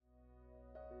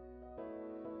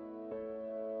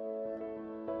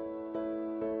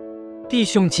弟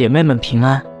兄姐妹们平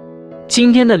安。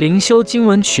今天的灵修经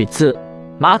文取自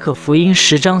马可福音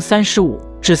10章35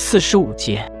至45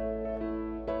节。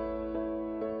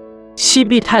西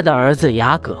庇太的儿子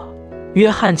雅各、约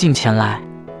翰近前来，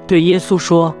对耶稣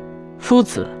说：“夫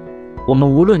子，我们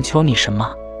无论求你什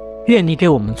么，愿你给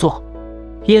我们做。”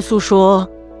耶稣说：“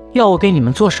要我给你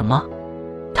们做什么？”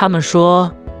他们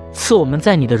说：“赐我们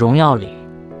在你的荣耀里，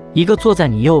一个坐在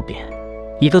你右边，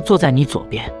一个坐在你左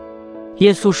边。”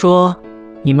耶稣说：“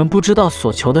你们不知道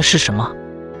所求的是什么？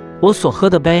我所喝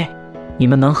的杯，你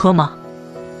们能喝吗？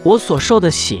我所受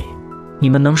的洗，你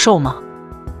们能受吗？”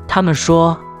他们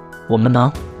说：“我们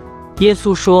能。”耶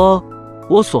稣说：“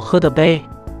我所喝的杯，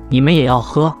你们也要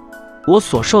喝；我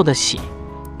所受的洗，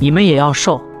你们也要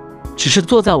受。只是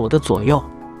坐在我的左右，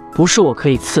不是我可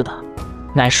以赐的，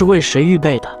乃是为谁预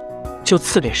备的，就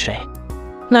赐给谁。”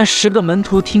那10个门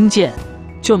徒听见，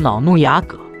就恼怒雅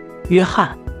各、约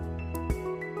翰。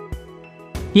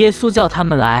耶稣叫他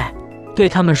们来，对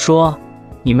他们说：“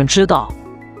你们知道，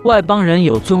外邦人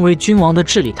有尊为君王的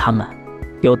治理他们，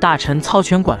有大臣操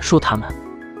权管束他们。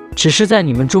只是在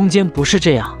你们中间不是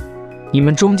这样。你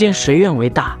们中间谁愿为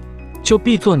大，就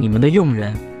必做你们的用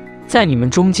人；在你们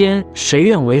中间谁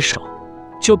愿为首，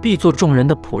就必做众人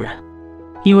的仆人。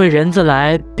因为人子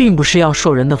来，并不是要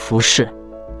受人的服侍，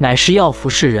乃是要服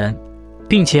侍人，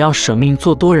并且要舍命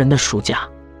做多人的赎价。”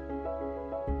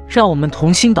让我们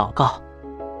同心祷告。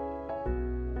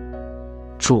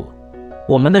主，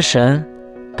我们的神，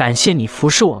感谢你服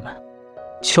侍我们，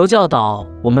求教导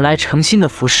我们来诚心的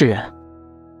服侍人。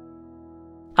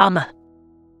阿们。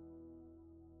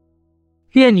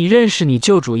愿你认识你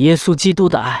救主耶稣基督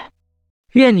的爱，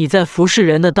愿你在服侍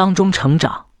人的当中成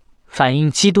长，反映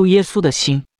基督耶稣的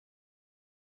心。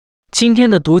今天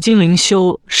的读经灵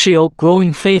修是由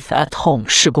Growing Faith at Home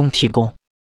事工提供。